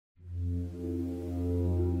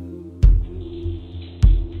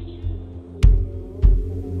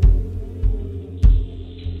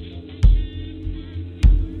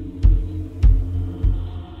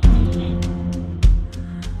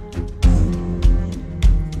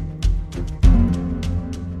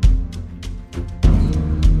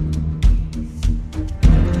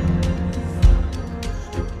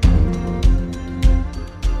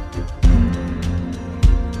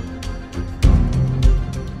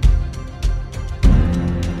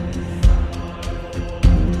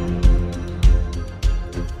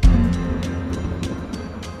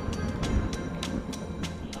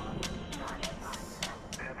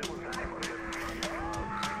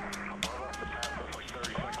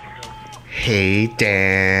Hey,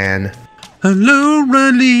 Dan. Hello,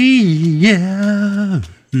 Riley. Yeah.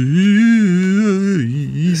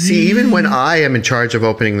 See, even when I am in charge of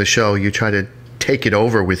opening the show, you try to take it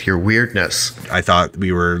over with your weirdness. I thought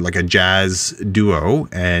we were like a jazz duo,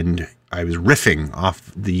 and I was riffing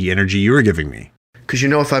off the energy you were giving me. Because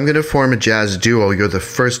if I'm going to form a jazz duo, you're the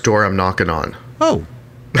first door I'm knocking on. Oh,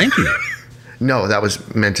 thank you. No, that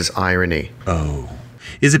was meant as irony. Oh.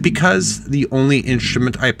 Is it because the only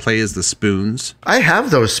instrument I play is the spoons? I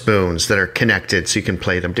have those spoons that are connected so you can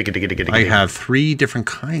play them. I have 3 different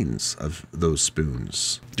kinds of those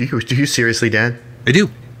spoons. Do you seriously, Dan? I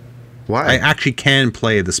do. Why? I actually can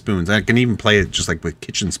play the spoons. I can even play it just like with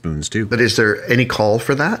kitchen spoons too. But is there any call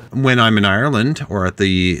for that? When I'm in Ireland or at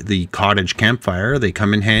the cottage campfire, they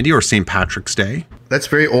come in handy, or St. Patrick's Day. That's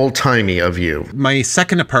very old-timey of you. My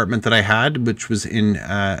second apartment that I had, which was in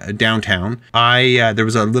downtown, there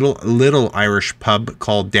was a little Irish pub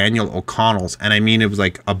called Daniel O'Connell's, and I mean it was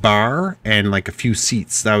like a bar and like a few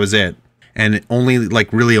seats. That was it. And only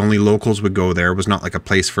locals would go there. It was not like a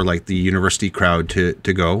place for like the university crowd to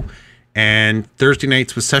go. And Thursday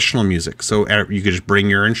nights was sessional music. So you could just bring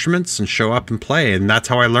your instruments and show up and play. And that's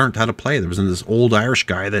how I learned how to play. There was this old Irish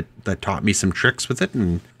guy that taught me some tricks with it.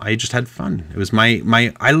 And I just had fun. It was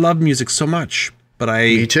I love music so much, but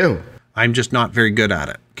Me too. I'm just not very good at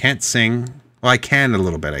it. Can't sing. Well, I can a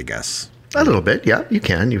little bit, I guess. A little bit, yeah. You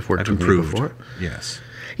can. You've worked with me before. Yes.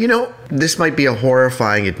 This might be a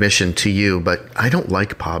horrifying admission to you, but I don't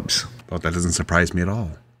like pubs. Well, that doesn't surprise me at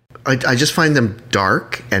all. I just find them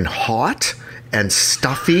dark and hot and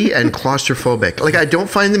stuffy and claustrophobic. Like, I don't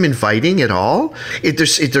find them inviting at all.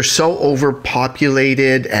 They're so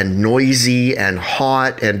overpopulated and noisy and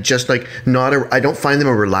hot and just like I don't find them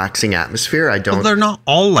a relaxing atmosphere. Well, they're not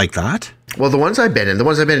all like that. Well, the ones I've been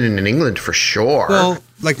in England for sure. Well,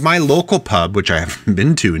 like my local pub, which I haven't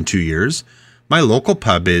been to in 2 years. My local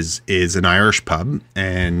pub is an Irish pub,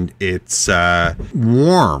 and it's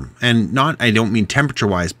warm, and I don't mean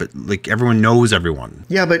temperature-wise, but like everyone knows everyone.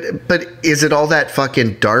 Yeah, but is it all that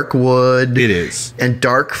fucking dark wood? It is. And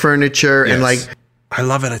dark furniture, yes. And like... I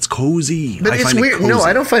love it. It's cozy. But it's weird. No,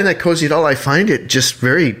 I don't find that cozy at all. I find it just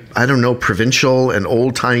very, I don't know, provincial and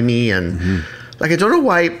old-timey, and like I don't know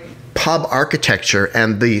why pub architecture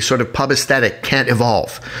and the sort of pub aesthetic can't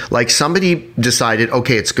evolve. Like somebody decided,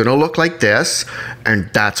 okay, it's going to look like this, and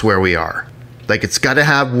that's where we are. Like it's got to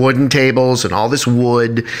have wooden tables and all this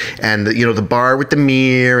wood, and the bar with the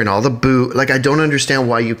mirror and all the boot. Like I don't understand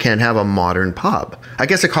why you can't have a modern pub. I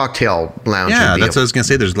guess a cocktail lounge. Yeah, that's what I was going to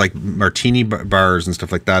say. There's like martini bars and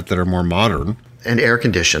stuff like that are more modern and air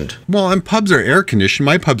conditioned. Well, and pubs are air conditioned.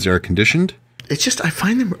 My pub's air conditioned. It's just, I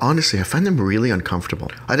find them really uncomfortable.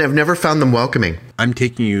 I've never found them welcoming. I'm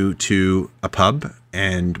taking you to a pub,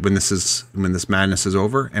 and when this madness is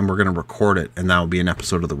over, and we're going to record it, and that will be an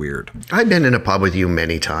episode of The Weird. I've been in a pub with you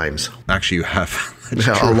many times. Actually, you have.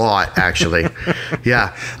 A lot, actually.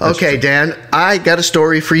 Yeah. Okay, Dan, I got a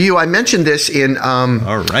story for you. I mentioned this in...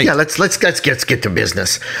 All right. Yeah, let's get to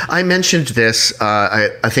business. I mentioned this,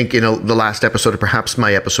 I think, in the last episode, or perhaps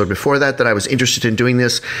my episode before that I was interested in doing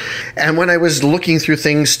this. And when I was looking through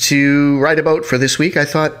things to write about for this week, I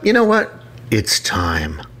thought, you know what? It's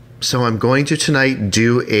time. So I'm going to tonight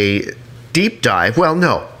do a deep dive. Well,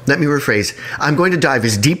 no. Let me rephrase. I'm going to dive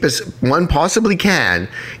as deep as one possibly can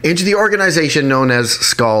into the organization known as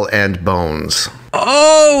Skull and Bones.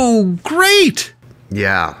 Oh, great.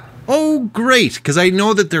 Yeah. Oh, great. Because I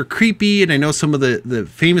know that they're creepy, and I know some of the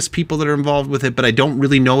famous people that are involved with it, but I don't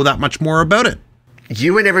really know that much more about it.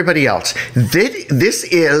 You and everybody else. This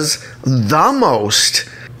is the most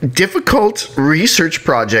difficult research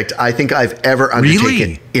project I think I've ever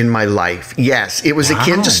undertaken in my life. Yes, it was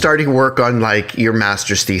akin to starting work on like your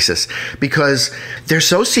master's thesis, because they're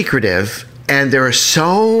so secretive and there are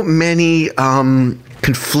so many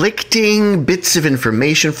conflicting bits of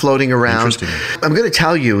information floating around. I'm going to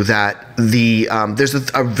tell you that there's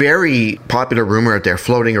a very popular rumor out there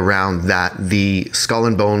floating around that the Skull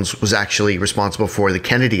and Bones was actually responsible for the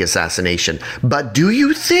Kennedy assassination. But do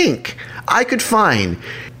you think I could find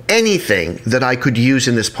anything that I could use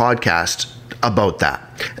in this podcast about that?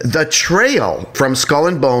 The trail from Skull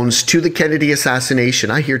and Bones to the Kennedy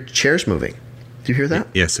assassination. I hear chairs moving. Do you hear that?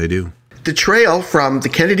 Yes, I do. The trail from the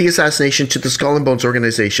Kennedy assassination to the Skull and Bones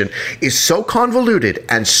organization is so convoluted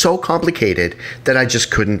and so complicated that I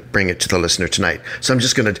just couldn't bring it to the listener tonight. So I'm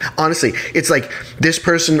just going to, honestly, it's like this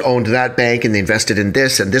person owned that bank and they invested in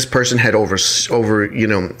this, and this person had overseas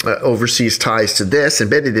ties to this,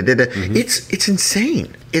 and it's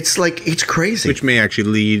insane. It's like, it's crazy. Which may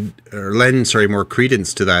actually lend more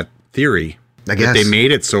credence to that theory. I guess. But they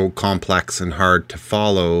made it so complex and hard to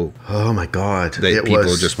follow. Oh my God. That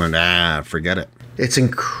people just went, forget it. It's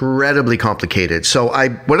incredibly complicated. So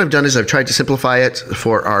what I've done is I've tried to simplify it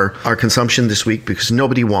for our consumption this week because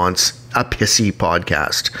nobody wants a pissy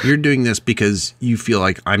podcast. You're doing this because you feel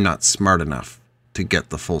like I'm not smart enough to get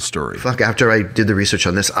the full story. Fuck, after I did the research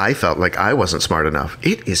on this, I felt like I wasn't smart enough.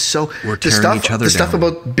 It is so... We're tearing each other down. The stuff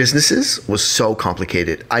about businesses was so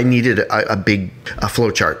complicated. I needed a big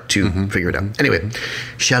flow chart to figure it out. Anyway,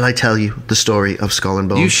 shall I tell you the story of Skull and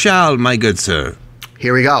Bones? You shall, my good sir.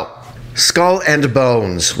 Here we go. Skull and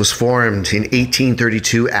Bones was formed in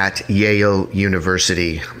 1832 at Yale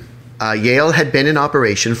University. Yale had been in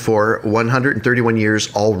operation for 131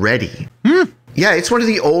 years already. Yeah, it's one of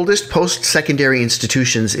the oldest post-secondary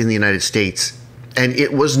institutions in the United States. And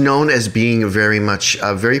it was known as being very much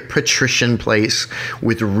a very patrician place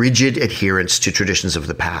with rigid adherence to traditions of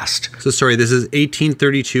the past. So sorry, this is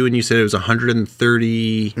 1832 and you said it was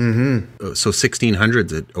 130... So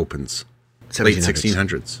 1600s it opens. 1700s. Late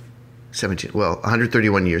 1600s.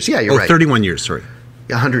 131 years. Yeah, you're right. 31 years, sorry.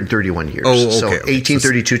 131 years. Oh, okay. So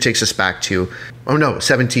 1832 takes us back to,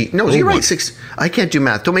 17. No, you're right. I can't do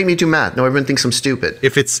math. Don't make me do math. No, everyone thinks I'm stupid.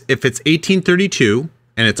 If it's 1832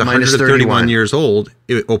 and it's 131 years old,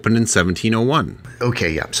 it opened in 1701. Okay,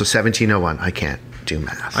 yeah. So 1701. I can't do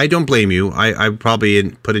math. I don't blame you. I probably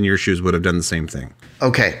put in your shoes would have done the same thing.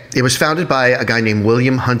 Okay. It was founded by a guy named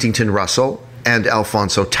William Huntington Russell and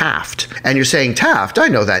Alfonso Taft. And you're saying, Taft, I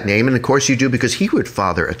know that name. And of course you do, because he would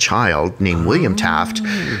father a child named William Taft,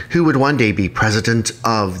 who would one day be president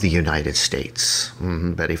of the United States.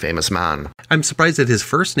 Very famous man. I'm surprised at his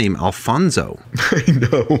first name, Alfonso. I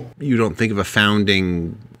know. You don't think of a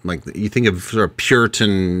founding, like you think of sort of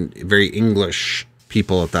Puritan, very English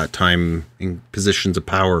people at that time in positions of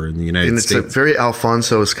power in the United States. And it's very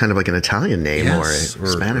Alfonso is kind of like an Italian name, yes, or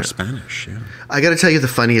Spanish. Or Spanish, yeah. I got to tell you the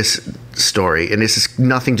funniest story, and this is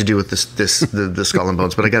nothing to do with the Skull and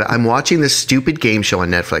Bones, but I'm watching this stupid game show on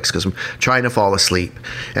Netflix because I'm trying to fall asleep,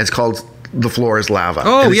 and it's called The Floor is Lava.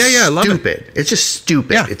 Oh, and I love it. Stupid. It's just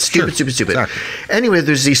stupid. Yeah, it's stupid, sure. stupid. Exactly. Anyway,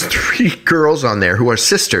 there's these 3 girls on there who are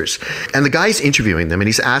sisters, and the guy's interviewing them, and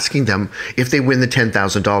he's asking them if they win the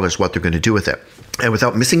 $10,000, what they're going to do with it. And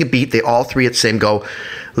without missing a beat, they all 3 at the same go,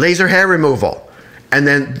 laser hair removal. And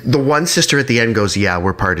then the one sister at the end goes, yeah,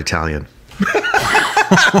 we're part Italian.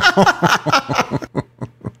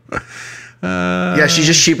 Yeah, she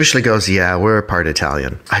just sheepishly goes, yeah, we're part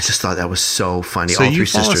Italian. I just thought that was so funny. So all 3 you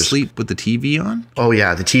sisters. fall asleep with the TV on? Oh,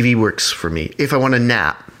 yeah, the TV works for me. If I want to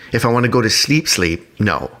nap, if I want to go to sleep,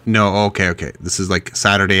 no. No, okay. This is like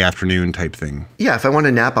Saturday afternoon type thing. Yeah, if I want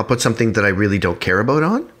to nap, I'll put something that I really don't care about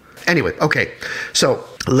on. Anyway, okay, so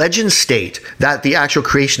legends state that the actual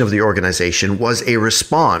creation of the organization was a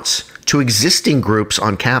response to existing groups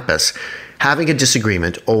on campus having a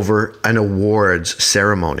disagreement over an awards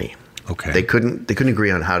ceremony. Okay. They couldn't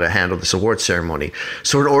agree on how to handle this awards ceremony.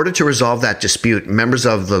 So in order to resolve that dispute, members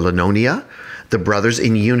of the Linonia, the Brothers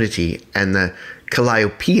in Unity, and the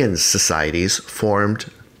Calliopean societies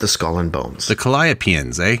formed the Skull and Bones. The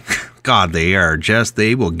Calliopeans, eh? God,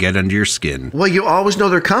 they will get under your skin. Well, you always know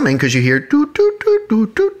they're coming because you hear Is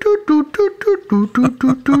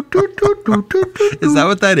that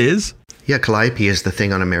what that is? Yeah, Calliope is the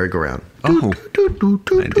thing on a merry-go-round. Oh,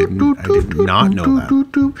 I did not know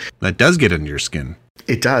that. That does get under your skin.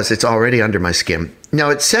 It does. It's already under my skin. Now,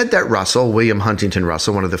 it's said that William Huntington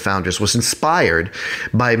Russell, one of the founders, was inspired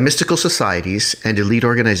by mystical societies and elite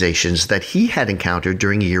organizations that he had encountered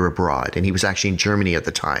during a year abroad. And he was actually in Germany at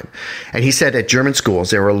the time. And he said at German schools,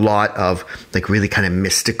 there were a lot of like really kind of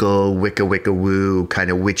mystical, wicca-woo, kind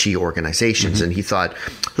of witchy organizations. And he thought,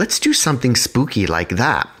 let's do something spooky like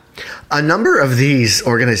that. A number of these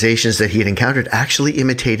organizations that he had encountered actually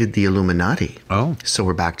imitated the Illuminati. Oh. So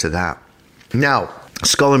we're back to that. Now,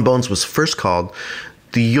 Skull and Bones was first called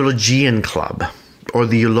the Eulogian Club or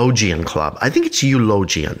the Eulogian Club. I think it's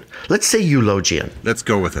Eulogian. Let's say Eulogian. Let's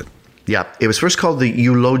go with it. Yeah, it was first called the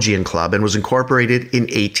Eulogian Club and was incorporated in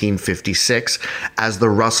 1856 as the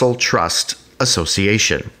Russell Trust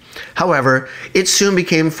Association. However, it soon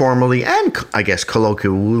became formally and I guess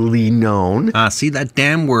colloquially known. See that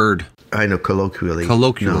damn word. I know, colloquially.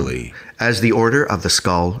 Colloquially. As the Order of the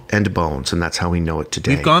Skull and Bones, and that's how we know it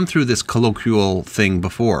today. We've gone through this colloquial thing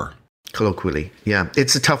before. Colloquially, yeah.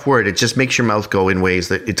 It's a tough word. It just makes your mouth go in ways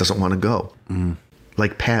that it doesn't want to go.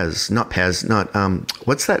 Like Pez.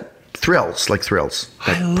 What's that? Thrills, like Thrills.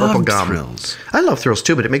 That I love purple gum. Thrills. I love Thrills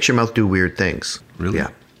too, but it makes your mouth do weird things. Really? Yeah.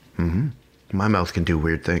 My mouth can do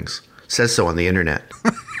weird things. Says so on the internet.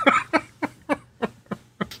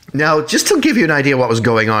 Now, just to give you an idea what was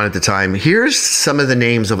going on at the time, here's some of the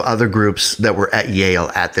names of other groups that were at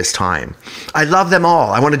Yale at this time. I love them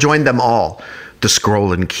all. I want to join them all. The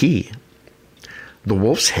Scroll and Key, the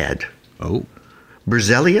Wolf's Head,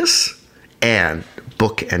 Berzelius, and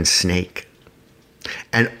Book and Snake.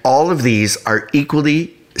 And all of these are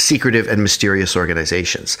equally secretive and mysterious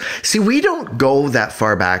organizations. See, we don't go that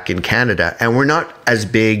far back in Canada, and we're not as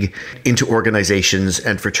big into organizations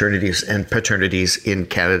and fraternities and fraternities in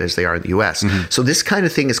Canada as they are in the US. So this kind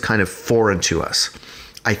of thing is kind of foreign to us,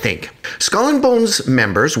 I think. Skull and Bones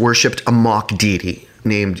members worshipped a mock deity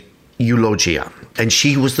named Eulogia, and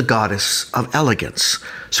she was the goddess of elegance.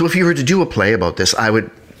 So if you were to do a play about this, I would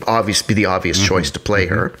be the obvious choice to play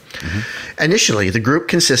her. Initially, the group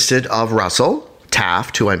consisted of Russell,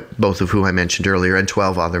 Taft, both of whom I mentioned earlier, and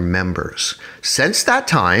 12 other members. Since that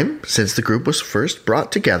time, since the group was first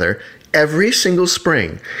brought together, every single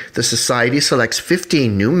spring, the society selects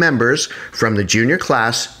 15 new members from the junior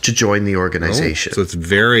class to join the organization. So it's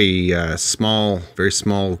very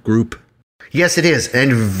small group. Yes, it is,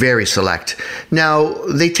 and very select. Now,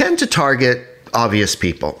 they tend to target obvious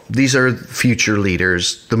people. These are future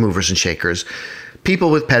leaders, the movers and shakers,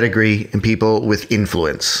 people with pedigree and people with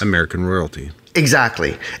influence. American royalty.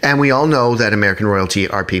 Exactly. And we all know that American royalty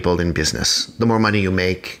are people in business. The more money you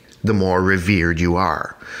make, the more revered you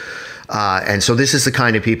are. And so this is the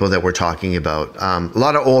kind of people that we're talking about. A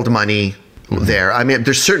lot of old money there. I mean,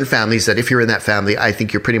 there's certain families that if you're in that family, I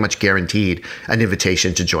think you're pretty much guaranteed an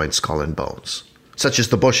invitation to join Skull and Bones, such as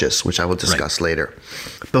the Bushes, which I will discuss later.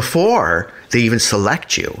 Before they even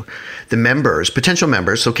select you, the members, potential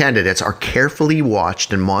members, so candidates, are carefully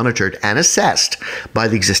watched and monitored and assessed by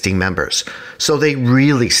the existing members. So they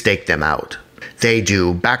really stake them out. They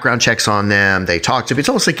do background checks on them. They talk to them. It's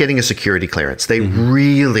almost like getting a security clearance. They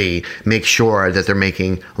really make sure that they're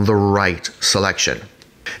making the right selection.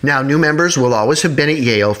 Now, new members will always have been at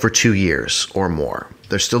Yale for 2 years or more.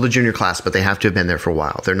 They're still the junior class, but they have to have been there for a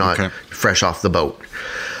while. They're not fresh off the boat.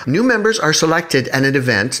 New members are selected at an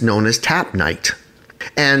event known as Tap Night.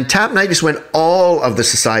 And Tap Night is when all of the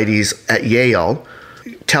societies at Yale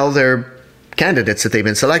tell their candidates that they've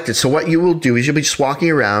been selected. So what you will do is you'll be just walking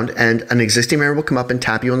around and an existing member will come up and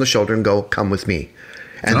tap you on the shoulder and go, "Come with me."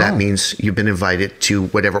 And that means you've been invited to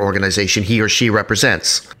whatever organization he or she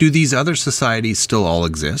represents. Do these other societies still all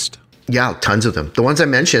exist? Yeah, tons of them. The ones I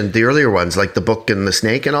mentioned, the earlier ones, like the Book and the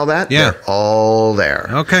Snake and all that, they're all there.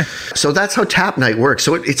 Okay. So that's how Tap Night works.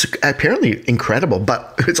 So it's apparently incredible,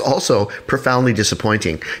 but it's also profoundly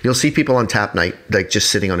disappointing. You'll see people on Tap Night like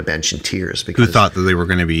just sitting on a bench in tears. Because who thought that they were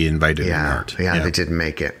going to be invited and weren't. Yeah, they didn't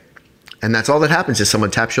make it. And that's all that happens is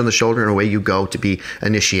someone taps you on the shoulder and away you go to be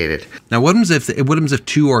initiated. Now, what happens if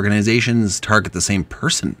two organizations target the same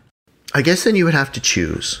person? I guess then you would have to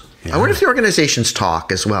choose. I wonder if the organizations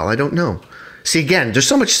talk as well. I don't know. See, again, there's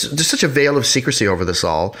such a veil of secrecy over this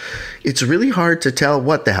all. It's really hard to tell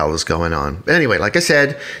what the hell is going on. But anyway, like I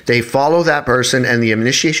said, they follow that person and the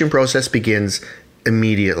initiation process begins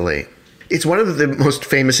immediately. It's one of the most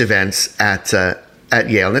famous events at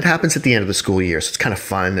Yale, and it happens at the end of the school year. So it's kind of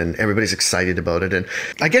fun and everybody's excited about it. And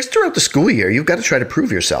I guess throughout the school year, you've got to try to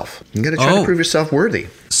prove yourself. You've got to try to prove yourself worthy.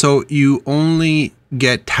 So you only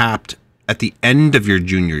get tapped at the end of your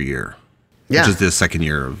junior year, which is the second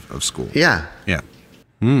year of school. Yeah. Yeah.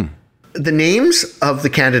 The names of the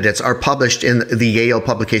candidates are published in the Yale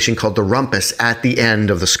publication called The Rumpus at the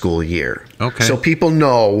end of the school year. Okay. So people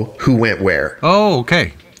know who went where. Oh,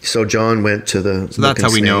 okay. So John went to the So that's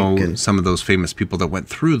how we know some of those famous people that went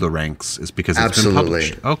through the ranks is because it's been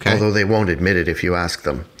published. Okay. Although they won't admit it if you ask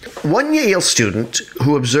them. One Yale student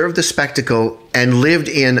who observed the spectacle and lived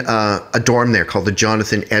in a dorm there called the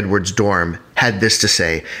Jonathan Edwards dorm had this to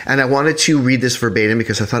say. And I wanted to read this verbatim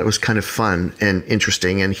because I thought it was kind of fun and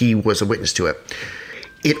interesting, and he was a witness to it.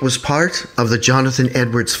 It was part of the Jonathan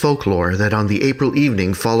Edwards folklore that on the April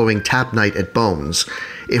evening following Tap Night at Bones,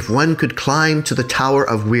 if one could climb to the tower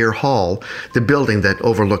of Weir Hall, the building that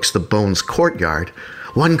overlooks the Bones courtyard,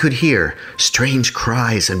 one could hear strange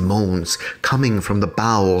cries and moans coming from the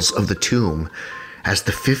bowels of the tomb as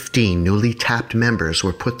the 15 newly tapped members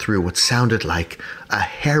were put through what sounded like a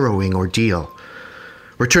harrowing ordeal.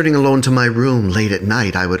 Returning alone to my room late at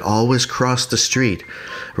night, I would always cross the street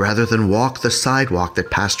rather than walk the sidewalk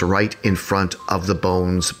that passed right in front of the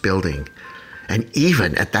Bones building. And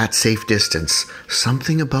even at that safe distance,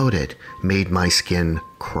 something about it made my skin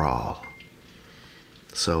crawl.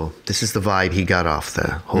 So this is the vibe he got off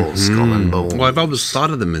the whole Skull and Bones. Well, I've always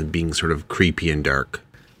thought of them as being sort of creepy and dark.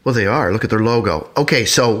 Well, they are. Look at their logo. Okay,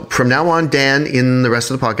 so from now on, Dan, in the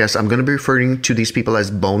rest of the podcast, I'm going to be referring to these people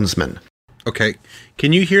as bonesmen. Okay.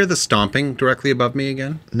 Can you hear the stomping directly above me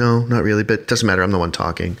again? No, not really, but it doesn't matter. I'm the one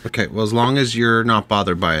talking. Okay. Well, as long as you're not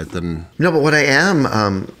bothered by it, then... No, but what I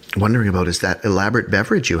am wondering about is that elaborate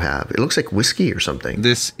beverage you have. It looks like whiskey or something.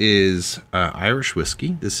 This is Irish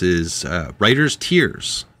whiskey. This is Writer's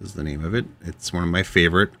Tears is the name of it. It's one of my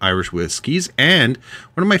favorite Irish whiskeys and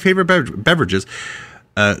one of my favorite beverages.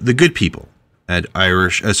 The good people at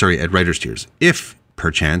Writer's Tears. If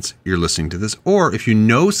perchance you're listening to this, or if you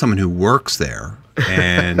know someone who works there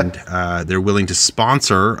and they're willing to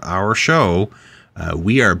sponsor our show,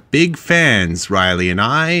 we are big fans, Riley and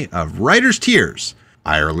I, of Writer's Tears,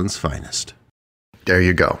 Ireland's finest. There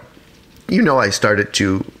you go. You know, I started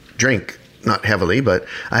to drink, not heavily, but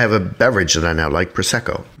I have a beverage that I now like,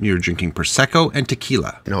 Prosecco. You're drinking Prosecco and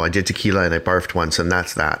tequila. No, I did tequila and I barfed once, and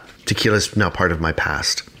that's that. Tequila's now part of my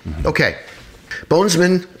past. Mm-hmm. Okay.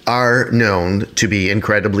 Bonesmen are known to be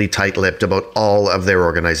incredibly tight-lipped about all of their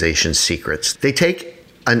organization's secrets. They take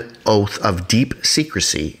an oath of deep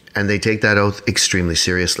secrecy, and they take that oath extremely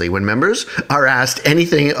seriously. When members are asked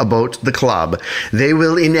anything about the club, they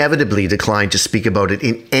will inevitably decline to speak about it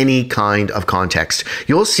in any kind of context.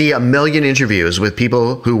 You'll see a million interviews with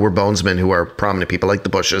people who were bonesmen, who are prominent people like the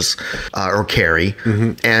Bushes or Kerry,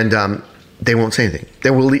 and they won't say anything.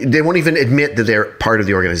 They won't even admit that they're part of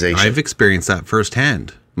the organization. I've experienced that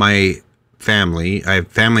firsthand. I have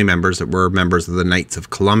family members that were members of the Knights of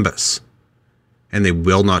Columbus, and they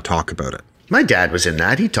will not talk about it. My dad was in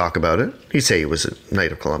that. He'd talk about it. He'd say he was a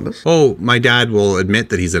Knight of Columbus. Oh, my dad will admit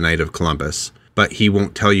that he's a Knight of Columbus, but he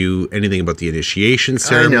won't tell you anything about the initiation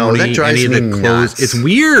ceremony. I know, that drives me nuts. It's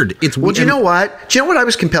weird. Well, do you know what? Do you know what I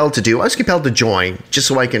was compelled to do? I was compelled to join just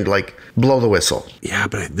so I can, blow the whistle. Yeah,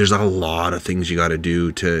 but there's a lot of things you got to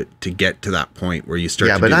do to get to that point where you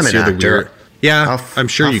start to but I'm an actor. Yeah, I'm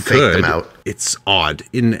sure you could. Them out. It's odd.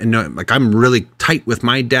 I'm really tight with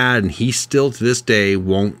my dad, and he still to this day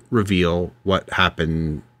won't reveal what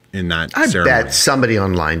happened in that ceremony. I bet somebody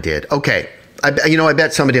online did. Okay, I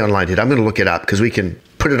bet somebody online did. I'm going to look it up because we can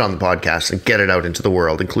put it on the podcast and get it out into the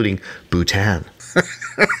world, including Bhutan.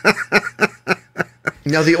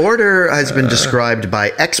 Now, the order has been described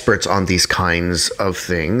by experts on these kinds of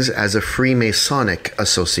things as a Freemasonic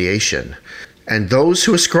association. And those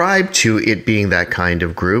who ascribe to it being that kind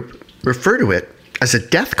of group refer to it as a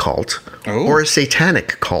death cult or a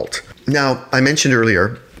satanic cult. Now, I mentioned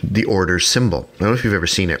earlier the order's symbol. I don't know if you've ever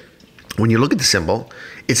seen it. When you look at the symbol,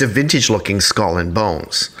 it's a vintage-looking skull and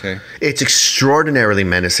bones. Okay. It's extraordinarily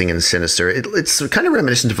menacing and sinister. It's kind of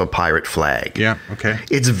reminiscent of a pirate flag. Yeah, okay.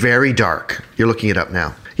 It's very dark. You're looking it up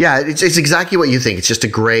now. Yeah, it's exactly what you think. It's just a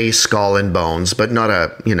gray skull and bones, but not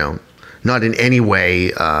not in any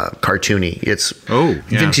way cartoony. It's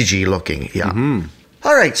vintagey looking. Yeah. Mm-hmm.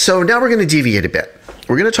 All right, so now we're going to deviate a bit.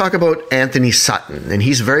 We're going to talk about Anthony Sutton, and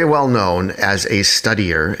he's very well known as a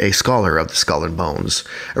scholar of the skull and bones.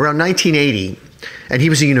 Around 1980, and he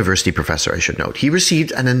was a university professor, I should note, he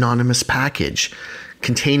received an anonymous package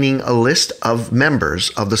containing a list of members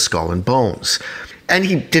of the skull and bones. And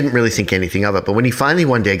he didn't really think anything of it, but when he finally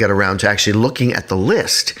one day got around to actually looking at the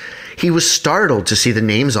list, he was startled to see the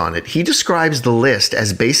names on it. He describes the list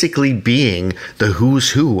as basically being the who's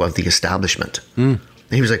who of the establishment. And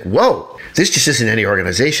he was like, whoa, this just isn't any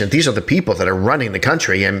organization. These are the people that are running the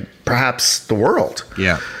country and perhaps the world.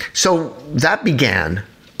 Yeah. So that began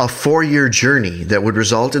a 4-year journey that would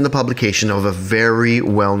result in the publication of a very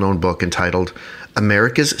well-known book entitled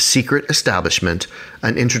America's Secret Establishment,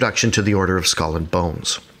 An Introduction to the Order of Skull and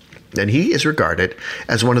Bones. And he is regarded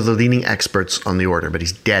as one of the leading experts on the order, but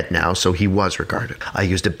he's dead now, so he was regarded. I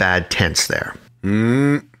used a bad tense there.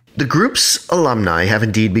 The group's alumni have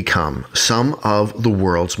indeed become some of the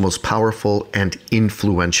world's most powerful and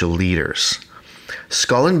influential leaders.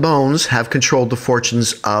 Skull and Bones have controlled the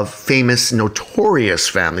fortunes of famous, notorious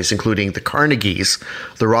families, including the Carnegies,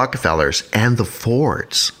 the Rockefellers, and the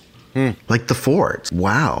Fords. Like the Fords.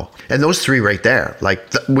 Wow. And those three right there,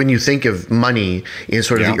 when you think of money in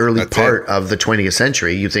sort of the early part of the 20th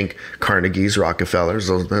century, you think Carnegies, Rockefellers,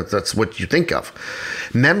 that's what you think of.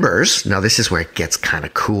 Members, now this is where it gets kind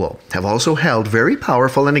of cool, have also held very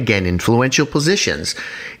powerful and again influential positions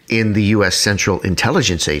in the U.S. Central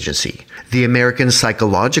Intelligence Agency, the American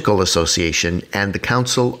Psychological Association, and the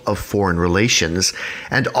Council of Foreign Relations,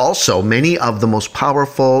 and also many of the most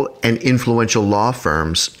powerful and influential law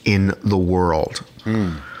firms in the world.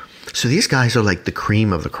 So these guys are like the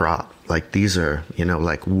cream of the crop. These are,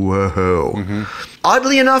 whoa.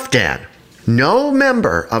 Oddly enough, Dan, no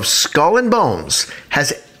member of Skull and Bones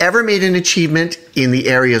has ever made an achievement in the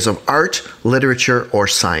areas of art, literature, or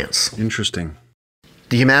science. Interesting.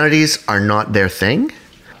 The humanities are not their thing,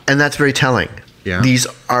 and that's very telling. Yeah. These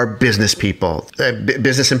are business people,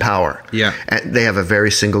 business and power. Yeah. And they have a very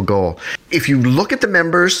single goal. If you look at the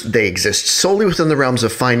members, they exist solely within the realms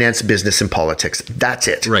of finance, business, and politics. That's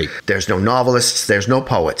it. Right. There's no novelists, there's no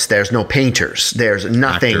poets, there's no painters, there's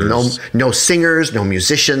nothing, Actors. no singers, no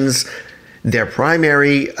musicians. Their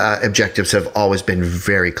primary objectives have always been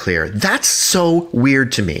very clear. That's so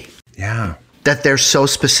weird to me. Yeah. That they're so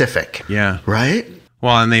specific. Yeah. Right?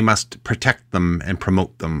 Well, and they must protect them and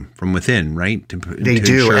promote them from within, right? They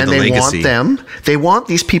do, and they want them. They want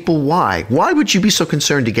these people. Why? Why would you be so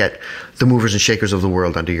concerned to get the movers and shakers of the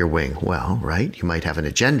world under your wing? Well, right, you might have an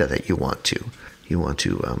agenda that you want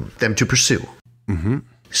them to pursue. Mm-hmm.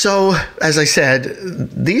 So, as I said,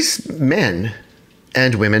 these men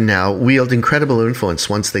and women now wield incredible influence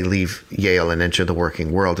once they leave Yale and enter the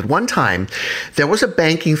working world. At one time, there was a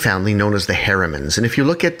banking family known as the Harrimans. And if you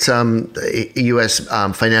look at U.S.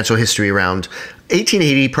 Financial history around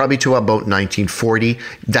 1880, probably to about 1940,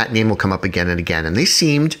 that name will come up again and again. And they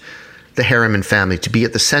seemed, the Harriman family, to be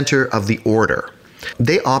at the center of the order.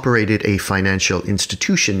 They operated a financial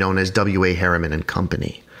institution known as W.A. Harriman and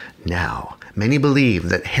Company. Now, many believe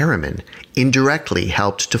that Harriman indirectly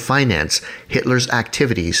helped to finance Hitler's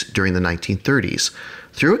activities during the 1930s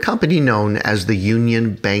through a company known as the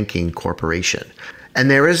Union Banking Corporation. And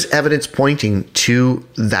there is evidence pointing to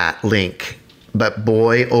that link. But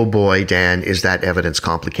boy, oh boy, Dan, is that evidence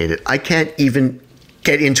complicated. I can't even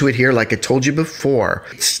get into it here like I told you before.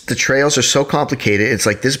 The trails are so complicated. It's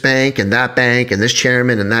like this bank and this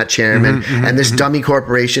chairman and that chairman and this dummy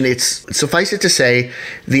corporation. It's suffice it to say,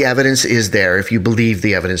 the evidence is there if you believe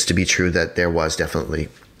the evidence to be true that was definitely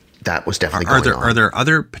going on. Are there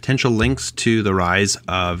other potential links to the rise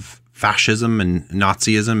of fascism and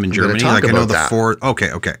Nazism in Germany? Like I know the four.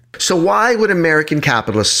 Okay. So why would American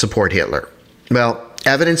capitalists support Hitler? Well,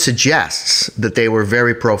 evidence suggests that they were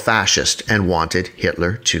very pro-fascist and wanted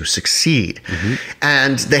Hitler to succeed.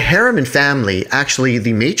 And the Harriman family, actually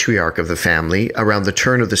the matriarch of the family, around the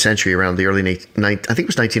turn of the century, around the early, I think it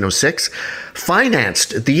was 1906,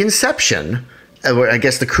 financed the inception, I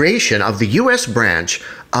guess the creation of the U.S. branch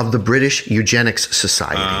of the British Eugenics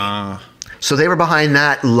Society. So they were behind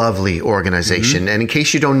that lovely organization. And in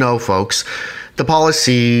case you don't know, folks, the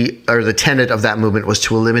policy or the tenet of that movement was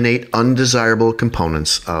to eliminate undesirable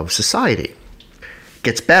components of society.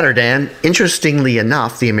 Gets better, Dan. Interestingly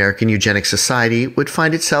enough, the American Eugenics Society would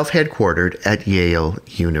find itself headquartered at Yale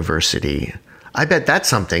University. I bet that's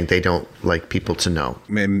something they don't like people to know.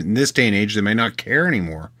 In this day and age, they may not care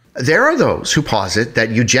anymore. There are those who posit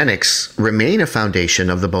that eugenics remain a foundation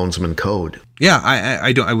of the Bonesman Code. Yeah,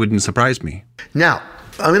 I wouldn't surprise me. Now,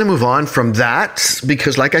 I'm going to move on from that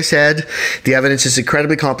because, like I said, the evidence is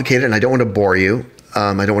incredibly complicated and I don't want to bore you.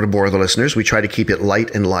 I don't want to bore the listeners. We try to keep it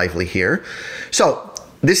light and lively here. So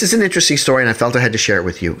this is an interesting story and I felt I had to share it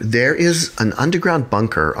with you. There is an underground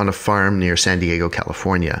bunker on a farm near San Diego,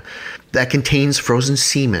 California, that contains frozen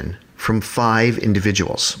semen from 5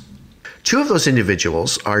 individuals. 2 of those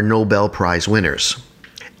individuals are Nobel Prize winners.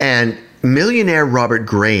 And millionaire Robert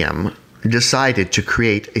Graham decided to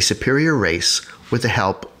create a superior race with the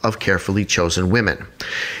help of carefully chosen women.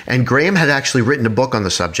 And Graham had actually written a book on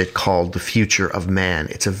the subject called The Future of Man.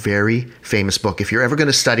 It's a very famous book. If you're ever going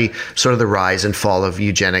to study sort of the rise and fall of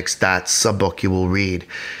eugenics, that's a book you will read.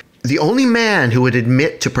 The only man who would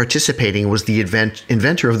admit to participating was the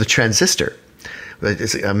inventor of the transistor.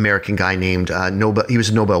 It's an American guy named he was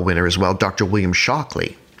a Nobel winner as well, Dr. William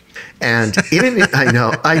Shockley. And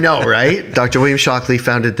I know, right? Dr. William Shockley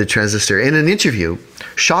founded the transistor. In an interview,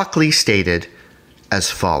 Shockley stated as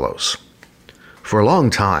follows: "For a long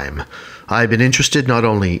time, I've been interested not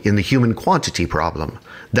only in the human quantity problem,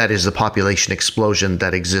 that is the population explosion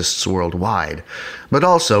that exists worldwide, but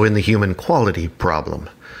also in the human quality problem.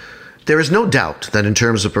 There is no doubt that in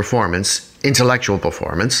terms of performance, intellectual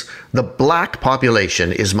performance, the black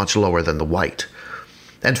population is much lower than the white.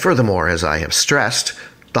 And furthermore, as I have stressed,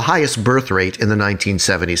 the highest birth rate in the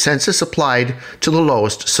 1970 census applied to the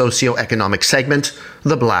lowest socioeconomic segment,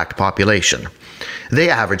 the black population. They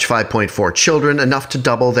average 5.4 children, enough to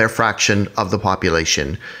double their fraction of the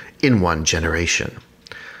population in one generation."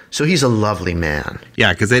 So he's a lovely man.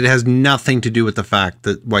 Yeah, because it has nothing to do with the fact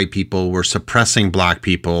that white people were suppressing black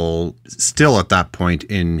people still at that point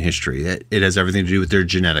in history. It has everything to do with their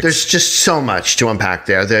genetics. There's just so much to unpack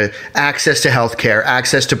there. The access to healthcare,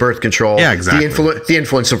 access to birth control, yeah, exactly. The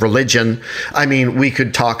influence of religion. I mean, we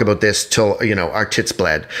could talk about this till, our tits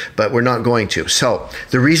bled, but we're not going to. So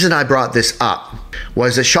the reason I brought this up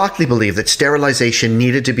was that Shockley believed that sterilization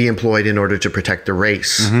needed to be employed in order to protect the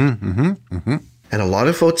race. And a lot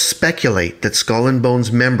of folks speculate that Skull and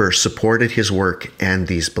Bones members supported his work and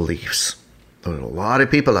these beliefs. There are a lot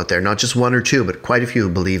of people out there, not just one or two, but quite a few,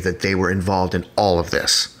 who believe that they were involved in all of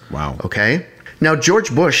this. Wow. Okay? Now,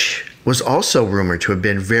 George Bush was also rumored to have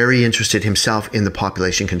been very interested himself in the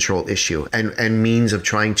population control issue and means of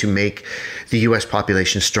trying to make the U.S.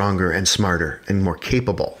 population stronger and smarter and more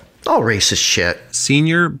capable. All racist shit.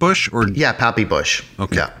 Senior Bush or? Yeah, Pappy Bush.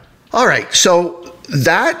 Okay. Yeah. All right. So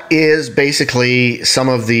that is basically some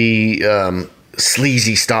of the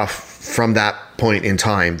sleazy stuff from that point in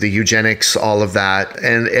time. The eugenics, all of that.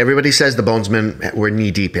 And everybody says the Bonesmen were knee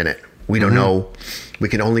deep in it. We don't know. We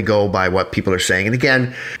can only go by what people are saying. And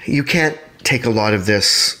again, you can't take a lot of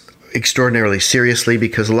this extraordinarily seriously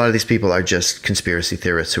because a lot of these people are just conspiracy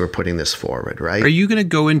theorists who are putting this forward, right? Are you going to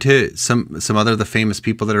go into some other of the famous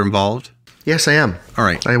people that are involved? Yes, I am. All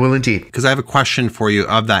right. I will indeed. Because I have a question for you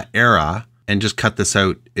of that era, and just cut this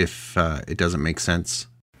out if it doesn't make sense.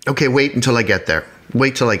 Okay, wait until I get there.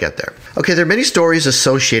 Wait till I get there. Okay, there are many stories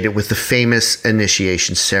associated with the famous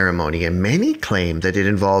initiation ceremony, and many claim that it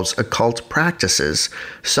involves occult practices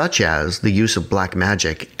such as the use of black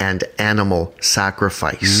magic and animal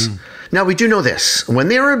sacrifice. Now, we do know this. When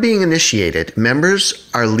they are being initiated, members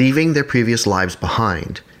are leaving their previous lives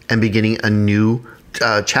behind and beginning a new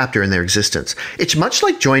chapter in their existence. It's much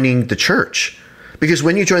like joining the church. Because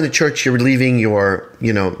when you join the church, you're leaving your,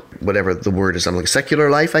 whatever the word is, like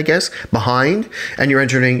secular life, I guess, behind, and you're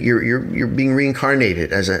entering, you're being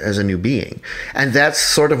reincarnated as a new being. And that's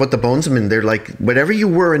sort of what the Bonesmen, they're like, whatever you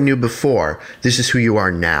were and knew before, this is who you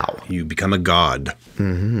are now. You become a god.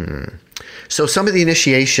 Mm-hmm. So some of the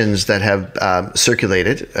initiations that have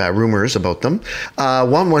circulated, rumors about them,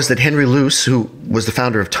 one was that Henry Luce, who was the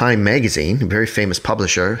founder of Time magazine, a very famous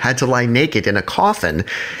publisher, had to lie naked in a coffin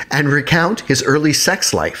and recount his early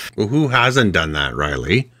sex life. Well, who hasn't done that,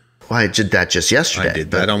 Riley? Well, I did that just yesterday. I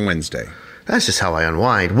did that on Wednesday. That's just how I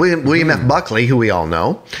unwind. William F. Buckley, who we all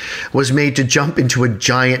know, was made to jump into a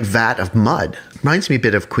giant vat of mud. Reminds me a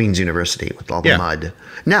bit of Queen's University with all the mud.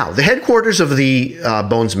 Now, the headquarters of the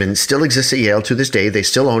Bonesmen still exists at Yale to this day. They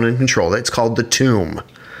still own and control it. It's called the Tomb.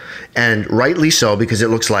 And rightly so, because it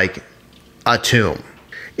looks like a tomb.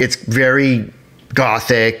 It's very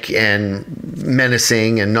gothic and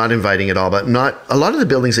menacing and not inviting at all, but not a lot of the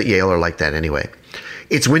buildings at Yale are like that anyway.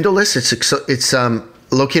 It's windowless. It's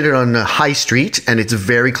located on a high street, and it's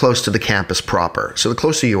very close to the campus proper. So the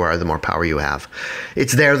closer you are, the more power you have.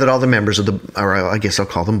 It's there that all the members of or I guess I'll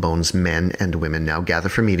call them Bones, men and women now, gather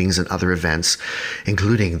for meetings and other events,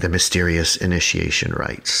 including the mysterious initiation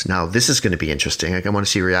rites. Now, this is going to be interesting. I want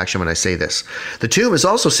to see a reaction when I say this. The tomb is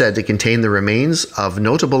also said to contain the remains of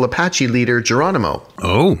notable Apache leader Geronimo.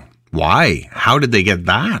 Oh, why? How did they get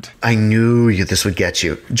that? I knew this would get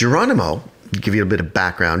you. Geronimo, to give you a bit of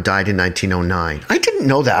background, died in 1909. I didn't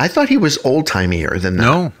know that. I thought he was old-timier than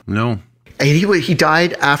that. No. And he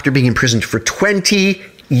died after being imprisoned for 20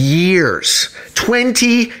 years.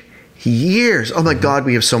 20 years. Oh my God,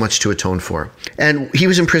 we have so much to atone for. And he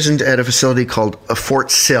was imprisoned at a facility called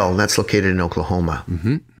Fort Sill. That's located in Oklahoma.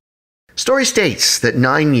 Mm-hmm. Story states that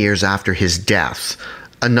 9 years after his death,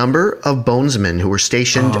 a number of Bonesmen who were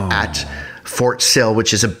stationed at Fort Sill,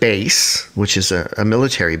 which is a base, which is a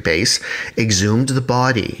military base, exhumed the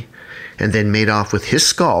body and then made off with his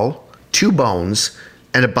skull, 2 bones,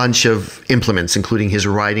 and a bunch of implements, including his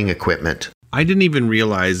riding equipment. I didn't even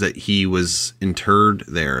realize that he was interred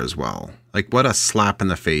there as well. Like, what a slap in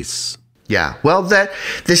the face. Yeah, well,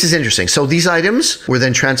 this is interesting. So these items were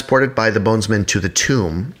then transported by the Bonesmen to the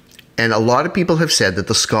tomb. And a lot of people have said that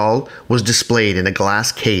the skull was displayed in a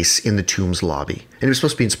glass case in the tomb's lobby. And it was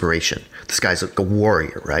supposed to be inspiration. This guy's like a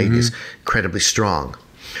warrior, right? Mm-hmm. He's incredibly strong.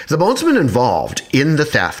 The Bonesmen involved in the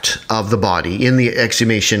theft of the body, in the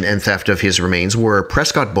exhumation and theft of his remains, were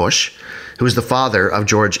Prescott Bush, who was the father of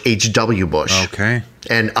George H.W. Bush. Okay.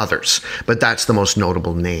 And others. But that's the most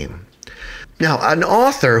notable name. Now, an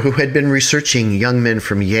author who had been researching young men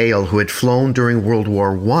from Yale who had flown during World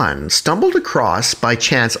War I stumbled across, by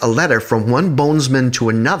chance, a letter from one Bonesman to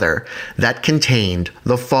another that contained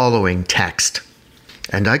the following text.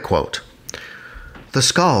 And I quote, "The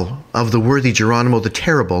skull of the worthy Geronimo the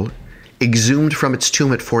Terrible, exhumed from its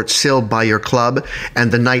tomb at Fort Sill by your club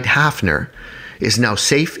and the Knight Hafner, is now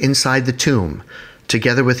safe inside the tomb,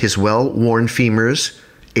 together with his well-worn femurs,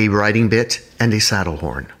 a riding bit, and a saddle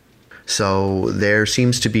horn." So there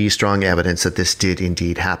seems to be strong evidence that this did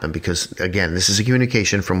indeed happen because, again, this is a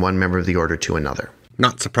communication from one member of the order to another.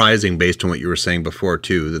 Not surprising based on what you were saying before,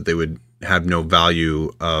 too, that they would have no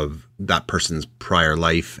value of that person's prior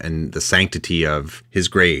life and the sanctity of his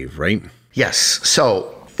grave, right? Yes.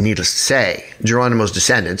 So, needless to say, Geronimo's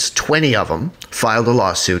descendants, 20 of them, filed a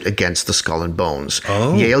lawsuit against the Skull and Bones.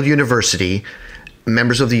 Oh. Yale University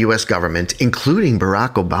members of the U.S. government, including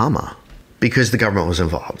Barack Obama, because the government was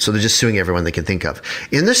involved. So they're just suing everyone they can think of.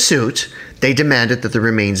 In the suit, they demanded that the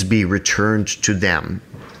remains be returned to them.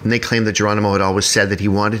 And they claimed that Geronimo had always said that he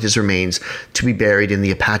wanted his remains to be buried in the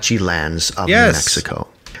Apache lands of New Mexico.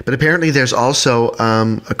 But apparently there's also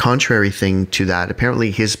a contrary thing to that. Apparently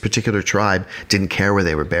his particular tribe didn't care where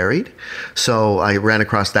they were buried. So I ran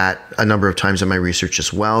across that a number of times in my research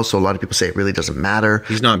as well. So a lot of people say it really doesn't matter.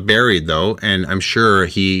 He's not buried, though, and I'm sure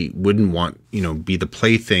he wouldn't want, be the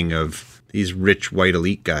plaything of these rich white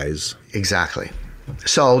elite guys. Exactly.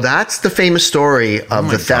 So that's the famous story of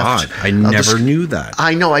the theft. God, I never knew that.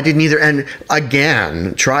 I know, I didn't either. And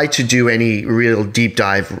again, try to do any real deep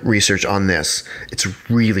dive research on this. It's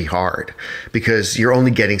really hard because you're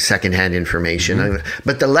only getting secondhand information. Mm-hmm.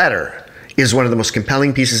 But the letter is one of the most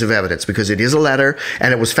compelling pieces of evidence because it is a letter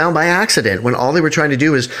and it was found by accident when all they were trying to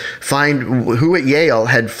do is find who at Yale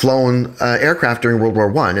had flown aircraft during World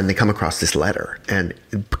War I, and they come across this letter and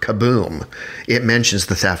kaboom, it mentions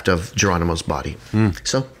the theft of Geronimo's body.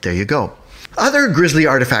 So there you go. Other grisly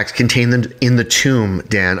artifacts contained in the tomb,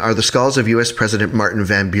 Dan, are the skulls of U.S. President Martin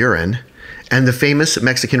Van Buren and the famous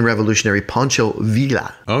Mexican revolutionary Pancho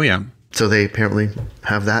Villa. Oh, yeah. So they apparently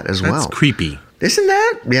have that as well. That's creepy. Isn't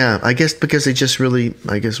that? Yeah, I guess because they just really,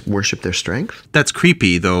 worship their strength. That's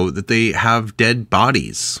creepy, though, that they have dead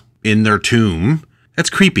bodies in their tomb. That's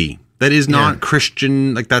creepy. That is not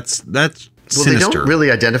Christian. Like, that's sinister. They don't really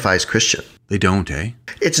identify as Christian. They don't, eh?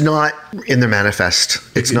 It's not in their manifest.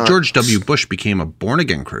 It's not. George W. Bush became a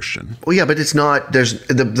born-again Christian. Well, yeah, but it's not. There's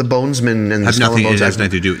the Bonesman and the Skull and Bones. It has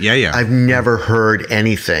nothing to do. Yeah. I've never heard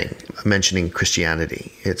anything mentioning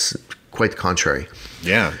Christianity. It's quite the contrary.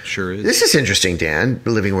 Yeah, sure is. This is interesting, Dan,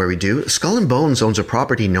 living where we do. Skull and Bones owns a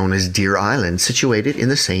property known as Deer Island, situated in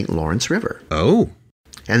the St. Lawrence River. Oh.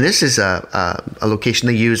 And this is a location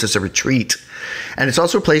they use as a retreat. And it's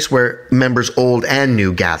also a place where members old and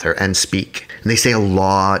new gather and speak. And they say a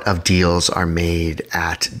lot of deals are made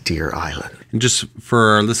at Deer Island. And just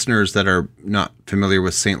for our listeners that are not familiar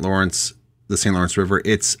with St. Lawrence, the St. Lawrence River,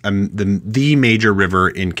 it's the major river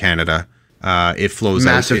in Canada. It flows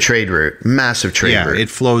Massive trade route. Yeah, it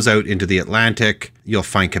flows out into the Atlantic. You'll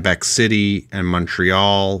find Quebec City and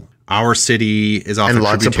Montreal. Our city is often and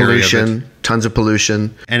lots of pollution, tons of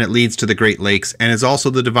pollution. And it leads to the Great Lakes, and it's also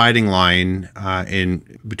the dividing line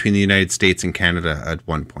in between the United States and Canada at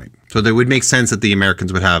one point. So it would make sense that the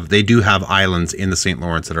Americans they do have islands in the St.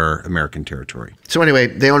 Lawrence that are American territory. So anyway,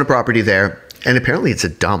 they own a property there, and apparently it's a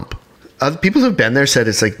dump. Other people who've been there said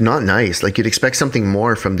it's like not nice. Like you'd expect something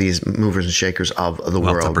more from these movers and shakers of the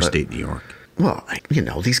world. It's upstate New York. Well,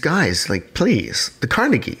 these guys, like, please, the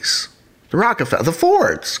Carnegies, the Rockefeller, the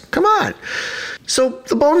Fords, come on. So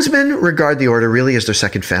the Bonesmen regard the order really as their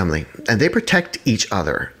second family, and they protect each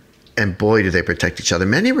other. And boy, do they protect each other.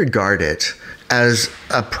 Many regard it as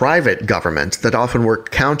a private government that often work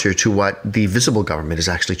counter to what the visible government is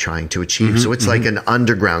actually trying to achieve. So it's like an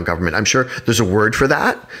underground government. I'm sure there's a word for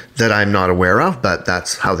that I'm not aware of, but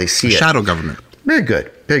that's how they see it. Shadow government. Very good.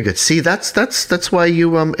 Very good. See, that's why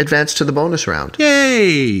you advance to the bonus round.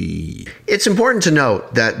 Yay! It's important to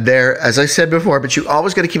note that there, as I said before, but you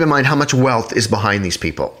always got to keep in mind how much wealth is behind these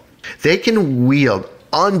people. They can wield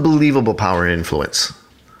unbelievable power and influence.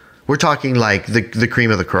 We're talking like the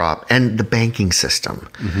cream of the crop and the banking system.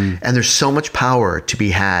 Mm-hmm. And there's so much power to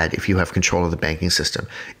be had if you have control of the banking system.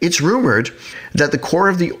 It's rumored that the core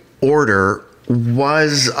of the order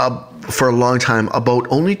was, for a long time, about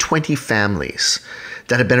only 20 families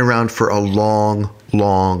that had been around for a long,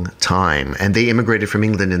 long time. And they immigrated from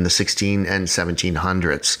England in the 16 and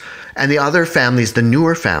 1700s. And the other families, the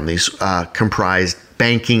newer families, comprised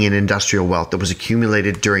banking and industrial wealth that was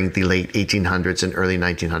accumulated during the late 1800s and early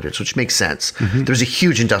 1900s, which makes sense. Mm-hmm. There was a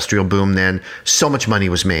huge industrial boom then. So much money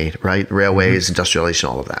was made, right? Railways, industrialization,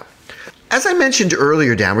 all of that. As I mentioned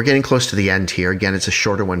earlier, Dan, we're getting close to the end here. Again, it's a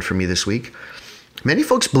shorter one for me this week. Many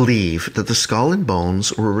folks believe that the Skull and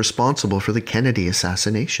Bones were responsible for the Kennedy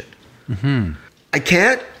assassination. Mm-hmm. I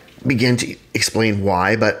can't begin to explain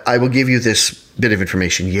why, but I will give you this bit of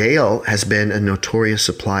information. Yale has been a notorious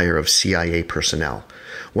supplier of CIA personnel.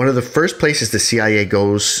 One of the first places the CIA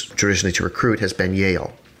goes traditionally to recruit has been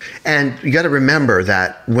Yale. And you got to remember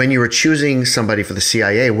that when you were choosing somebody for the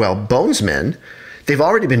CIA, well, Bonesmen, they've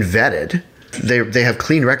already been vetted. They have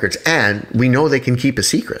clean records, and we know they can keep a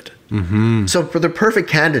secret. Mm-hmm. So for the perfect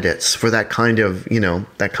candidates for that kind of,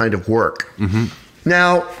 work. Mm-hmm.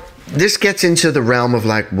 Now, this gets into the realm of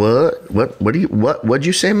like, what'd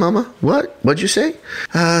you say, Mama? What'd you say?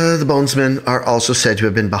 The Bonesmen are also said to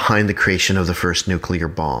have been behind the creation of the first nuclear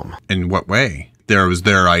bomb. In what way? There was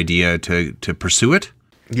their idea to pursue it?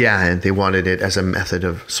 Yeah, and they wanted it as a method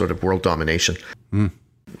of sort of world domination.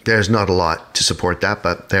 There's not a lot to support that,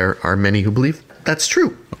 but there are many who believe that's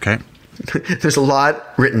true. Okay. There's a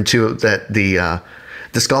lot written too that the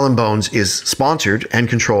Skull and Bones is sponsored and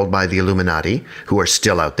controlled by the Illuminati, who are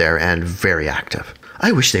still out there and very active.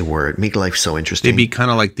 I wish they were. It'd make life so interesting. They'd be kind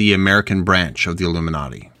of like the American branch of the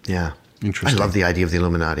Illuminati. Yeah. Interesting. I love the idea of the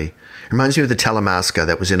Illuminati. It reminds me of the Telemasca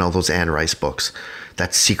that was in all those Anne Rice books,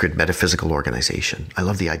 that secret metaphysical organization. I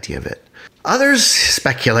love the idea of it. Others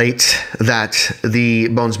speculate that the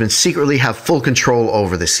Bonesmen secretly have full control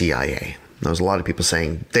over the CIA. There's a lot of people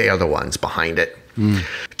saying they are the ones behind it.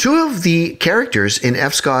 Two of the characters in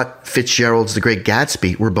F. Scott Fitzgerald's The Great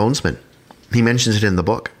Gatsby were Bonesmen. He mentions it in the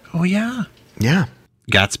book. Oh, yeah. Yeah.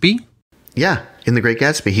 Gatsby? Yeah, in The Great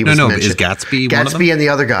Gatsby, he was mentioned. Is Gatsby one of them? Gatsby and the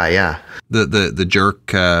other guy, yeah. The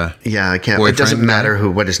jerk. Yeah, I can't. It doesn't matter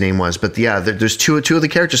what his name was, but yeah, there's two of the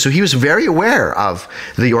characters. So he was very aware of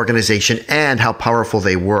the organization and how powerful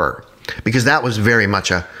they were, because that was very much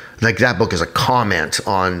that book is a comment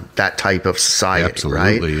on that type of society,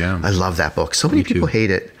 absolutely, right? Yeah. I love that book. So many people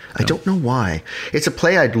hate it. I don't know why. It's a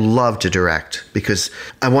play I'd love to direct because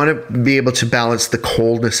I want to be able to balance the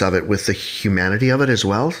coldness of it with the humanity of it as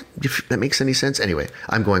well. If that makes any sense. Anyway,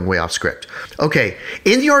 I'm going way off script. Okay.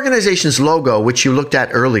 In the organization's logo, which you looked at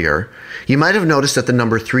earlier, you might have noticed that the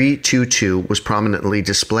number 322 was prominently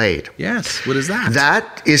displayed. Yes. What is that?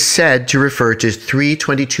 That is said to refer to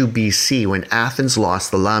 322 BC, when Athens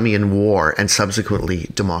lost the Lamian War and subsequently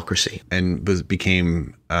democracy. And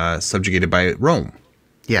became subjugated by Rome.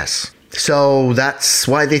 Yes. So that's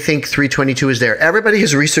why they think 322 is there. Everybody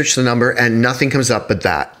has researched the number and nothing comes up but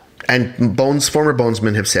that. And former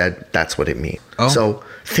Bonesmen have said that's what it means. Oh. So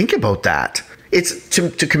think about that. It's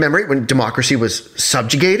to commemorate when democracy was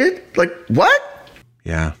subjugated? Like, what?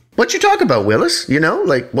 Yeah. What you talk about, Willis?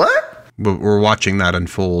 What? But we're watching that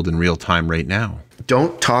unfold in real time right now.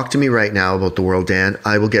 Don't talk to me right now about the world, Dan.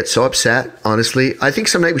 I will get so upset, honestly. I think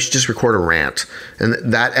some night we should just record a rant. And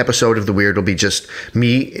that episode of The Weird will be just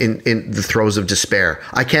me in the throes of despair.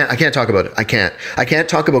 I can't talk about it. I can't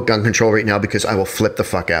talk about gun control right now because I will flip the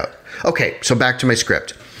fuck out. Okay, so back to my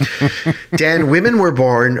script. Dan, women were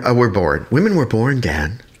born,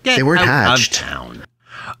 Dan. They weren't hatched. Out of town.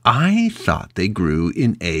 I thought they grew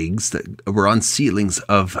in eggs that were on ceilings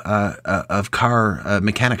of car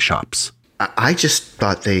mechanic shops. I just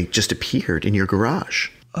thought they just appeared in your garage.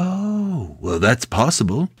 Oh, well, that's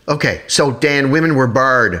possible. Okay, so Dan, women were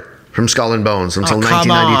barred from Skull and Bones until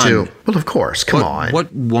 1992. On. Well, of course, come on.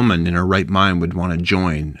 What woman in her right mind would want to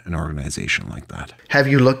join an organization like that? Have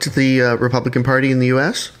you looked at the Republican Party in the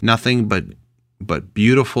U.S.? Nothing but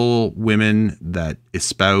beautiful women that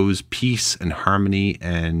espouse peace and harmony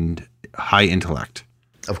and high intellect.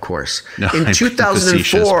 Of course. No, in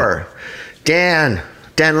 2004, Dan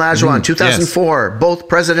Lajoie, 2004, yes. Both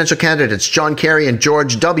presidential candidates, John Kerry and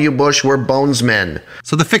George W. Bush, were Bonesmen.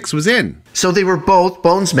 So the fix was in. So they were both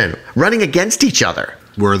Bonesmen running against each other.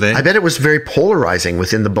 Were they? I bet it was very polarizing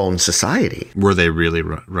within the Bone Society. Were they really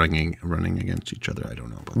running against each other? I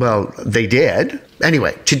don't know about that. They did.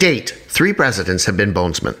 Anyway, to date, 3 presidents have been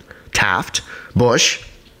Bonesmen. Taft, Bush,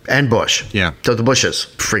 and Bush. Yeah. So the Bushes.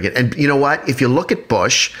 Friggin'. And you know what? If you look at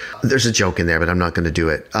Bush, there's a joke in there, but I'm not going to do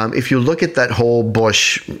it. If you look at that whole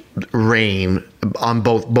Bush reign on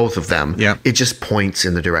both of them, it just points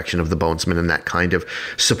in the direction of the Bonesmen and that kind of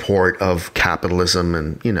support of capitalism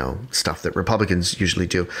and, stuff that Republicans usually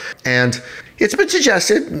do. And it's been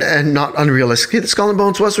suggested, and not unrealistic, that Skull and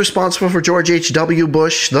Bones was responsible for George H.W.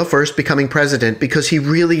 Bush, the first, becoming president because he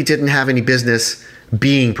really didn't have any business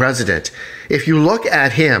being president. If you look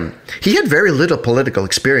at him, he had very little political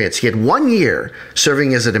experience. He had 1 year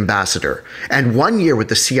serving as an ambassador and 1 year with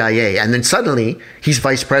the CIA. And then suddenly he's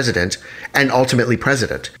vice president and ultimately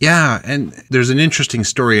president. Yeah. And there's an interesting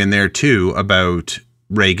story in there too about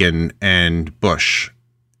Reagan and Bush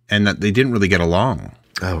and that they didn't really get along.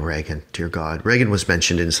 Oh, Reagan, dear God. Reagan was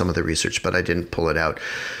mentioned in some of the research, but I didn't pull it out.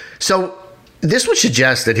 So this would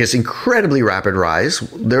suggest that his incredibly rapid rise,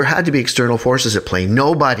 there had to be external forces at play.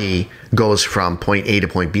 Nobody goes from point A to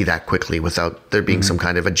point B that quickly without there being some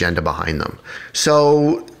kind of agenda behind them.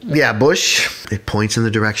 So, yeah, Bush, it points in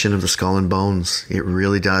the direction of the Skull and Bones. It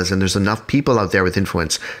really does. And there's enough people out there with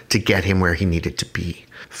influence to get him where he needed to be.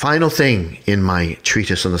 Final thing in my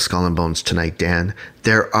treatise on the Skull and Bones tonight, Dan,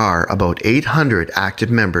 there are about 800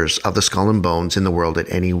 active members of the Skull and Bones in the world at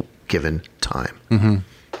any given time. Mm-hmm.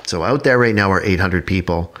 So out there right now are 800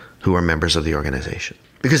 people who are members of the organization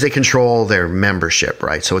because they control their membership,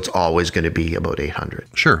 right? So it's always going to be about 800.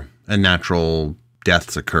 Sure. And natural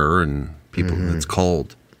deaths occur and people, it's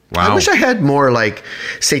cold. Wow. I wish I had more like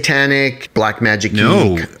satanic, black magic.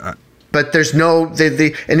 No. But there's no,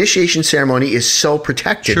 the initiation ceremony is so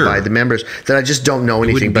protected by the members that I just don't know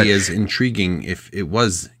anything. It wouldn't be as intriguing if it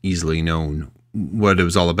was easily known what it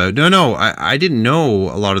was all about. No, I didn't know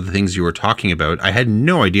a lot of the things you were talking about. I had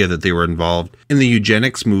no idea that they were involved in the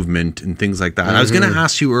eugenics movement and things like that. Mm-hmm. I was going to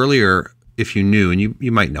ask you earlier if you knew, and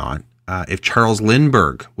you might not, if Charles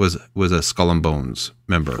Lindbergh was a Skull and Bones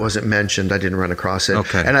member. Wasn't mentioned. I didn't run across it.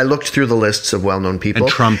 Okay. And I looked through the lists of well-known people.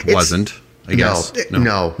 And Trump wasn't, I guess.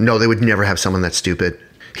 No, they would never have someone that stupid.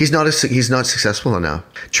 He's not successful enough.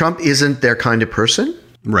 Trump isn't their kind of person.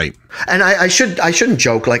 Right. And I shouldn't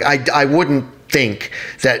joke. Like I wouldn't think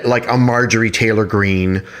that like a Marjorie Taylor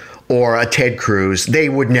Greene or a Ted Cruz, they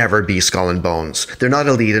would never be Skull and Bones. They're not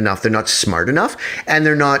elite enough. They're not smart enough. And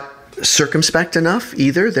they're not circumspect enough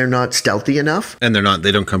either. They're not stealthy enough. And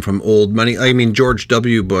they don't come from old money. I mean, George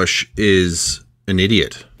W. Bush is an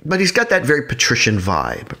idiot. But he's got that very patrician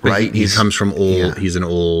vibe, right? He comes from old, yeah. He's an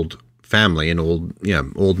old family and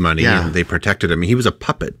old money. Yeah. And they protected him. He was a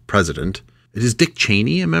puppet president. Is Dick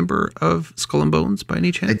Cheney a member of Skull and Bones by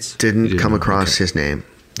any chance? I didn't come across his name.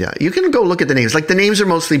 Yeah, you can go look at the names. Like the names are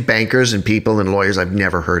mostly bankers and people and lawyers I've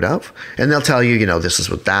never heard of. And they'll tell you, this is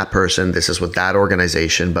with that person, this is with that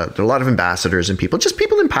organization. But there are a lot of ambassadors and people, just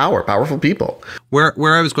people in power, powerful people. Where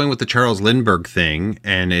I was going with the Charles Lindbergh thing,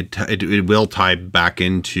 and it will tie back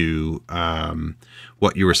into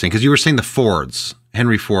what you were saying. Because you were saying the Fords.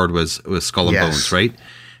 Henry Ford was Skull and Bones, right?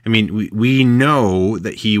 I mean, we know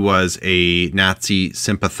that he was a Nazi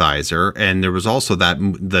sympathizer, and there was also that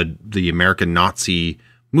the American Nazi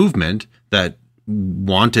movement that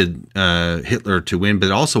wanted Hitler to win, but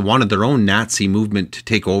also wanted their own Nazi movement to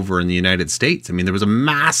take over in the United States. I mean, there was a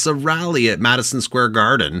massive rally at Madison Square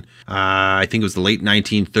Garden. I think it was the late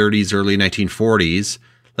 1930s, early 1940s.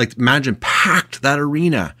 Like, imagine packed that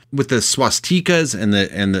arena with the swastikas and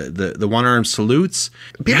the one-armed salutes.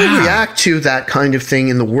 People react to that kind of thing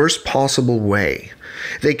in the worst possible way.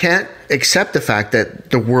 They can't accept the fact that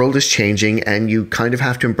the world is changing and you kind of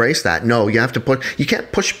have to embrace that. No, you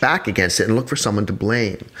can't push back against it and look for someone to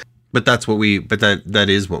blame. But that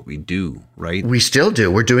is what we do, right? We still do.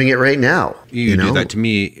 We're doing it right now. You do that to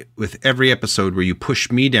me with every episode where you push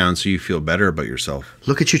me down so you feel better about yourself.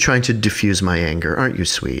 Look at you trying to diffuse my anger. Aren't you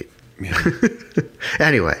sweet? Yeah.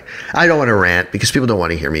 Anyway, I don't want to rant because people don't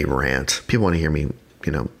want to hear me rant. People want to hear me,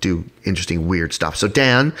 do interesting, weird stuff. So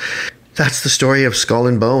Dan, that's the story of Skull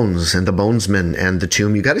and Bones and the Bonesman and the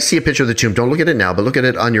tomb. You got to see a picture of the tomb. Don't look at it now, but look at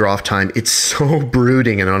it on your off time. It's so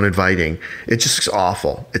brooding and uninviting. It just looks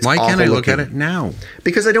awful. Why can't I look at it now?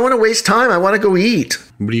 Because I don't want to waste time. I want to go eat.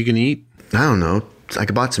 What are you going to eat? I don't know. I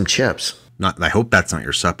bought some chips. I hope that's not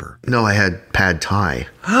your supper. No, I had pad thai.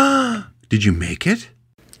 Did you make it?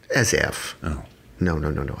 As if. Oh.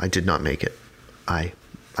 No. I did not make it. I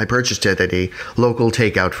purchased it at a local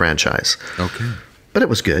takeout franchise. Okay. But it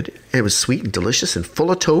was good. It was sweet and delicious and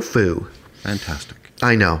full of tofu. Fantastic.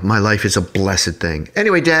 I know. My life is a blessed thing.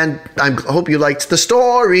 Anyway, Dan, I hope you liked the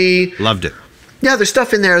story. Loved it. Yeah, there's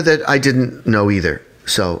stuff in there that I didn't know either.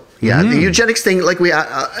 So, yeah, the eugenics thing, like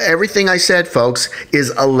everything I said, folks, is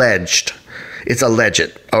alleged. It's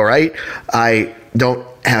alleged, all right? I don't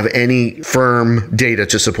have any firm data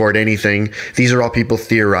to support anything. These are all people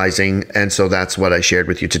theorizing, and so that's what I shared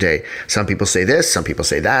with you today. Some people say this, some people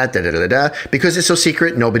say that, because it's so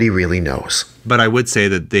secret, nobody really knows. But I would say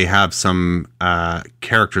that they have some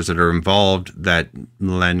characters that are involved that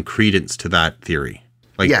lend credence to that theory,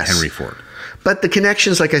 like Henry Ford. But the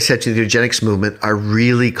connections, like I said, to the eugenics movement are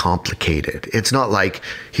really complicated. It's not like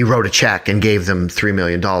he wrote a check and gave them $3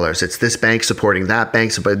 million. It's this bank supporting that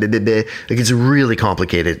bank. It's a really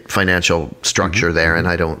complicated financial structure there. And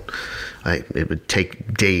it would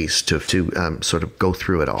take days to sort of go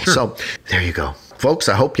through it all. Sure. So there you go. Folks,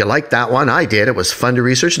 I hope you liked that one. I did. It was fun to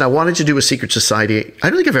research. And I wanted to do a secret society.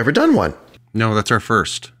 I don't think I've ever done one. No, that's our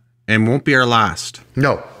first. And won't be our last.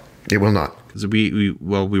 No, it will not. Because we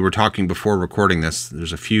were talking before recording this.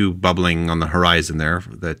 There's a few bubbling on the horizon there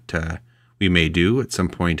that we may do at some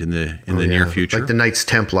point in the near future. Like the Knights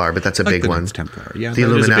Templar, but that's a big one. Knights Templar, yeah. The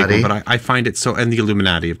Illuminati. Is a big one, but I find it so, and the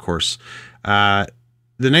Illuminati, of course. The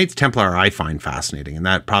Knights Templar I find fascinating, and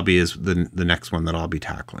that probably is the next one that I'll be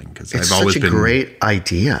tackling. Because I've always been... It's such a great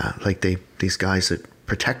idea. Like these guys that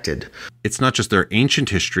protected. It's not just their ancient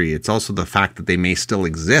history, it's also the fact that they may still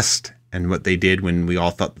exist and what they did when we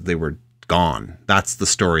all thought that they were gone. That's the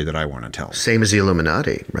story that I want to tell. Same as the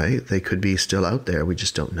Illuminati, right? They could be still out there. We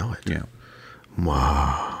just don't know it. Yeah.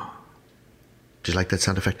 Ma. Did you like that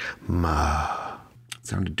sound effect? Ma. It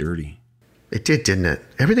sounded dirty. It did, didn't it?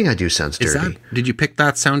 Everything I do sounds dirty. Did you pick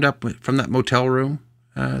that sound up from that motel room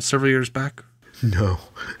several years back? No.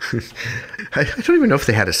 I don't even know if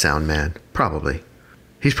they had a sound man. Probably.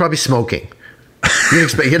 He's probably smoking.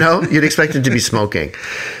 You'd expect him to be smoking.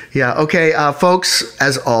 Yeah. Okay. Folks,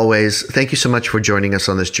 as always, thank you so much for joining us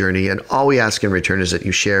on this journey. And all we ask in return is that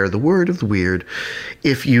you share the word of the weird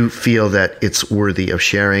if you feel that it's worthy of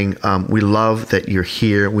sharing. We love that you're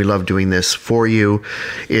here. We love doing this for you.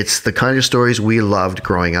 It's the kind of stories we loved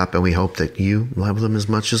growing up, and we hope that you love them as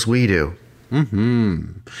much as we do.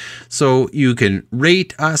 So you can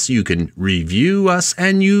rate us, you can review us,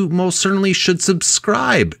 and you most certainly should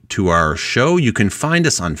subscribe to our show. You can find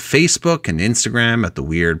us on Facebook and Instagram at The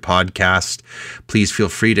Weird Podcast. Please feel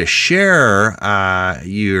free to share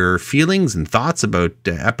your feelings and thoughts about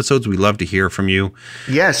episodes. We love to hear from you.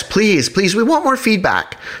 Yes, please. We want more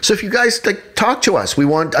feedback. So if you guys talk to us, we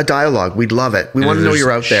want a dialogue. We'd love it. We want to know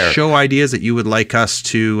you're out there. Show ideas that you would like us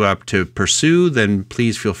to pursue, then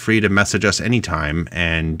please feel free to message us anytime.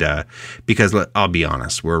 And because I'll be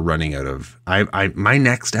honest, we're running out of my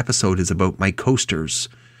next episode is about my coasters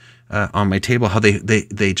on my table, how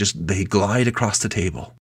they glide across the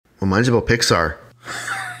table. Well, mine's about Pixar.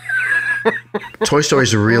 Toy Story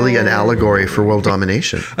is really an allegory for world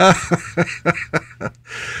domination.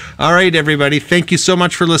 All right, everybody, thank you so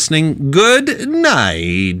much for listening. Good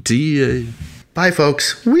night. Bye,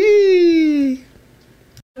 folks. Whee!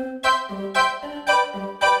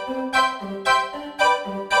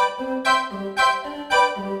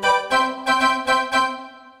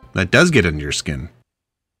 That does get under your skin.